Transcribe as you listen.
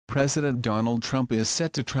President Donald Trump is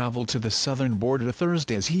set to travel to the southern border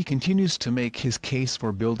Thursday as he continues to make his case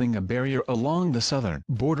for building a barrier along the southern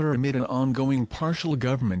border amid an ongoing partial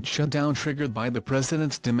government shutdown triggered by the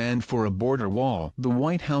president's demand for a border wall. The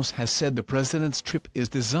White House has said the president's trip is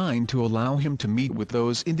designed to allow him to meet with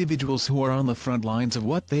those individuals who are on the front lines of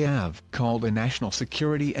what they have called a national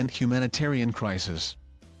security and humanitarian crisis.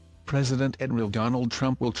 President-elect Donald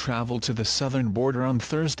Trump will travel to the southern border on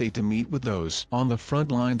Thursday to meet with those on the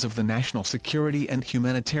front lines of the national security and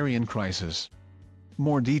humanitarian crisis.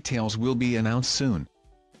 More details will be announced soon.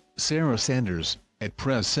 Sarah Sanders, at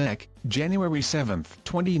PresSec, January 7,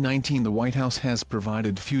 2019. The White House has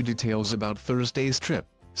provided few details about Thursday's trip,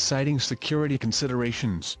 citing security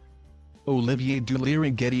considerations. Olivier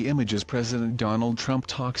Dullery, Getty Images. President Donald Trump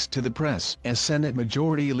talks to the press as Senate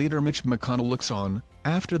Majority Leader Mitch McConnell looks on,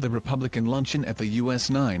 after the Republican luncheon at the U.S.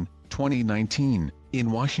 9, 2019,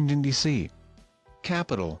 in Washington, D.C.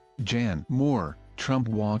 Capitol, Jan. Moore, Trump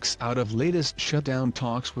walks out of latest shutdown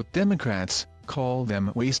talks with Democrats, call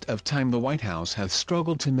them waste of time. The White House has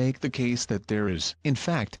struggled to make the case that there is, in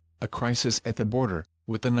fact, a crisis at the border,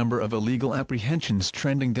 with the number of illegal apprehensions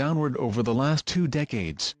trending downward over the last 2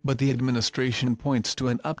 decades. But the administration points to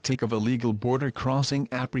an uptick of illegal border-crossing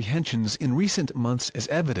apprehensions in recent months as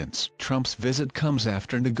evidence. Trump's visit comes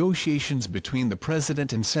after negotiations between the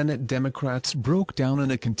president and Senate Democrats broke down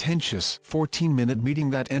in a contentious 14-minute meeting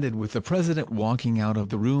that ended with the president walking out of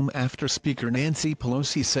the room after Speaker Nancy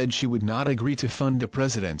Pelosi said she would not agree to fund the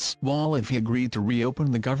president's wall if he agreed to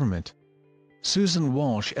reopen the government. Susan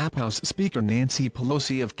Walsh, House Speaker Nancy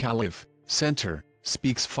Pelosi of Calif. Center,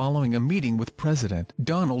 speaks following a meeting with President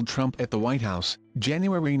Donald Trump at the White House,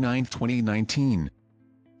 January 9, 2019.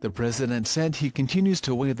 The president said he continues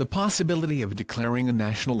to weigh the possibility of declaring a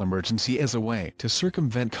national emergency as a way to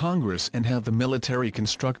circumvent Congress and have the military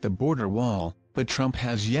construct a border wall, but Trump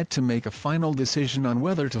has yet to make a final decision on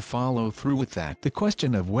whether to follow through with that. The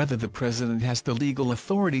question of whether the president has the legal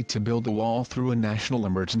authority to build a wall through a national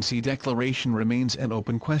emergency declaration remains an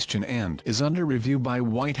open question and is under review by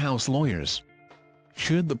White House lawyers.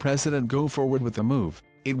 Should the president go forward with the move,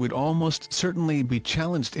 it would almost certainly be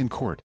challenged in court.